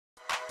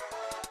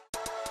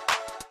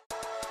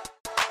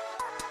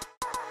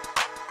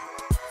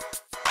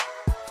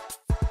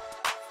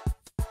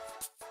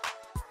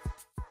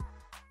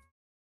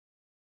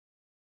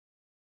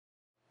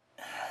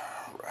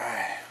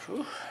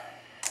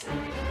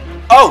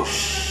Oh,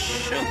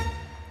 shoot.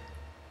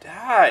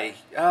 Hi.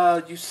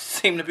 You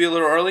seem to be a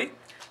little early.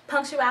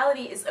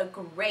 Punctuality is a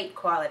great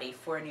quality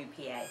for a new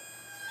PA.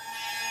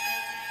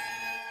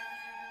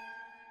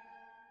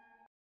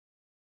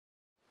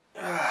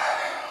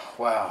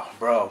 Wow,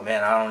 bro,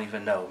 man, I don't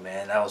even know,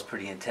 man. That was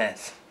pretty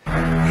intense.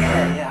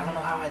 Yeah, I don't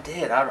know how I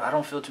did. I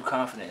don't feel too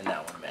confident in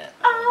that one, man.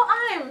 Oh,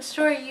 I'm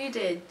sure you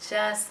did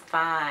just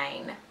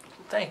fine.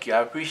 Thank you,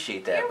 I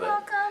appreciate that. You're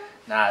welcome.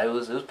 Nah, it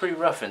was pretty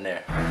rough in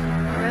there.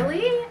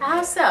 Really?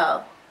 How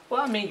so?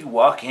 Well, I mean, you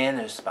walk in,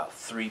 there's about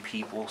 3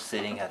 people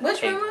sitting at the table.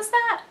 Which room was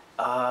that?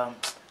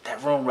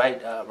 That room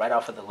right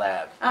off of the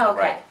lab. Oh, okay.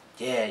 Right.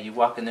 Yeah, you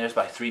walk in, there's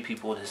about 3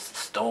 people, just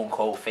stone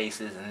cold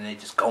faces, and then they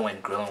just go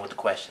in grilling with the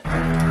questions.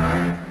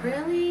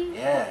 Really?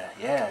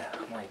 Yeah.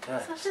 Oh my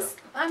God.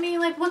 I mean,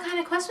 like, what kind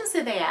of questions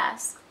did they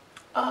ask?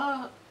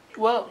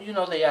 Well, you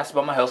know, they asked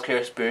about my healthcare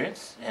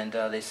experience, and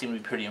they seemed to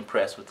be pretty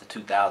impressed with the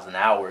 2,000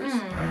 hours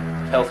of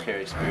healthcare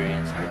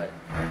experience, but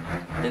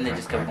then they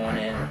just kept going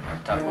in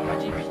and talking about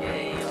my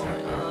GPA.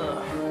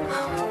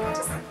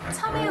 Just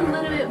tell me a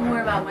little bit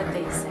more about what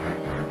they said.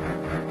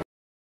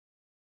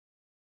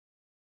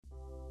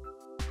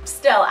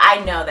 Still, I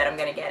know that I'm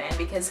gonna get in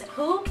because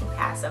who can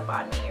pass up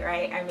on me,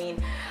 right? I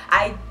mean,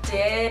 I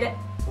did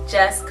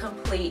just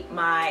complete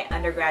my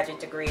undergraduate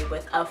degree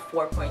with a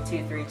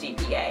 4.23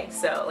 GPA.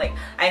 So, like,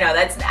 I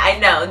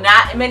know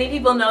not many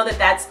people know that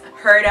that's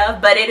heard of,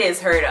 but it is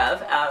heard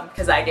of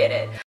because I did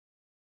it.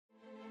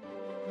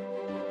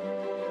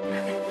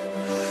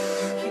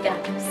 You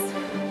got this.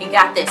 You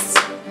got this.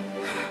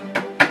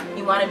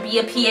 You want to be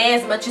a PA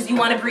as much as you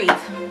want to breathe.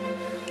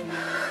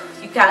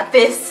 You got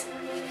this.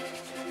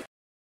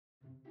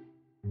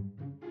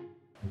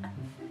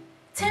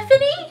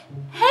 Tiffany?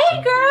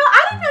 Hey girl,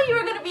 I didn't know you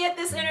were gonna be at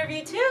this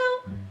interview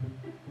too.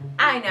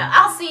 I know,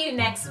 I'll see you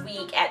next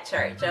week at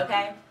church,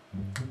 okay?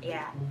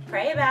 Yeah,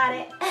 pray about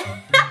it.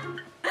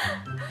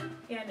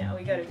 Yeah, no,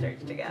 we go to church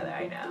together,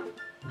 I know.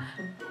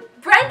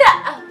 Brenda,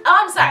 oh,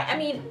 I'm sorry, I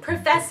mean,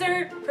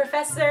 Professor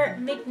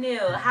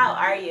McNew, how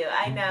are you?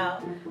 I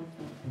know.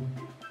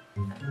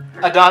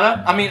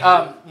 Adanna,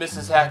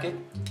 Mrs. Hackett.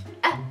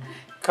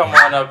 Come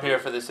on up here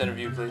for this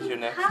interview, please. You're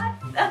next. Hi.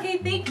 Okay,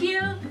 thank you.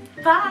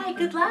 Bye,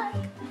 good luck.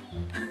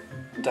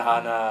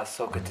 Donna,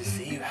 so good to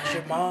see you. How's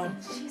your mom?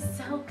 She's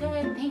so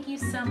good. Thank you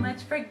so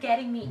much for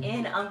getting me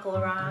in, Uncle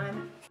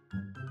Ron.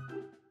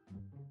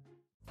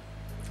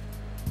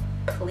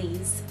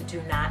 Please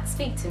do not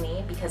speak to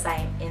me because I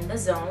am in the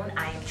zone.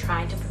 I am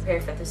trying to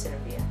prepare for this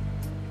interview.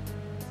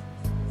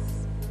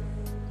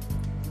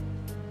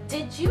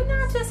 Did you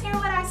not just hear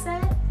what I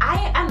said?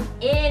 I am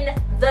in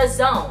the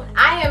zone.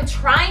 I am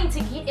trying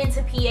to get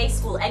into PA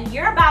school and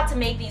you're about to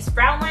make these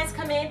frown lines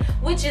come in,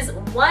 which is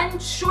one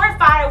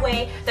surefire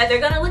way that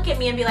they're gonna look at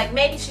me and be like,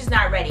 maybe she's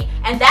not ready.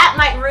 And that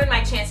might ruin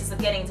my chances of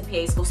getting into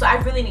PA school. So I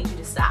really need you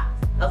to stop,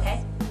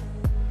 okay?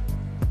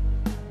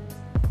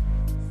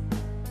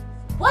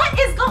 What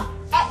is going,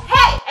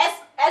 hey,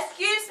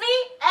 excuse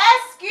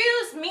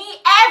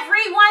me,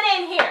 everyone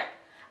in here.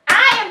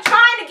 I am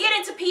trying to get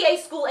into PA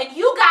school and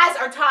you guys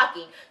are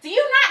talking. Do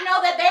you not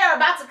know that they are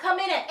about to come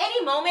in at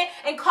any moment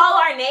and call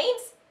our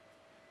names?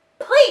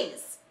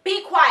 Please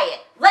be quiet.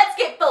 Let's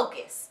get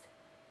focused.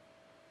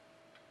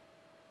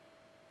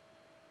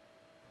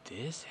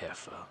 This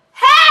heifer.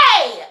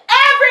 Hey,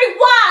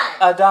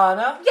 everyone!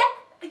 Adanna?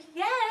 Yeah,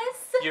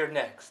 yes. You're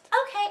next.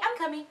 Okay, I'm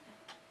coming.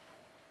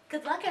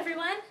 Good luck,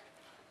 everyone.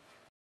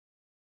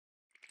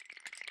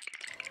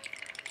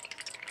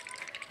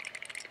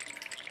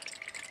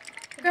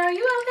 Girl, are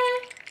you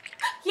okay?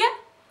 Yeah.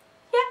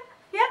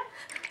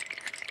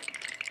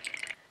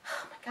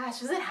 Oh my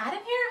gosh, is it hot in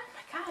here? Oh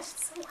my gosh,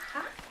 it's so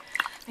hot.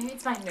 Maybe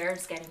it's my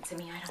nerves getting to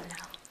me, I don't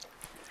know.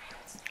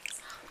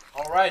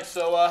 All right,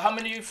 so how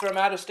many of you from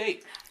out of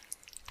state?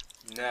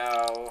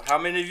 Now, how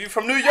many of you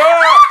from New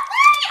York?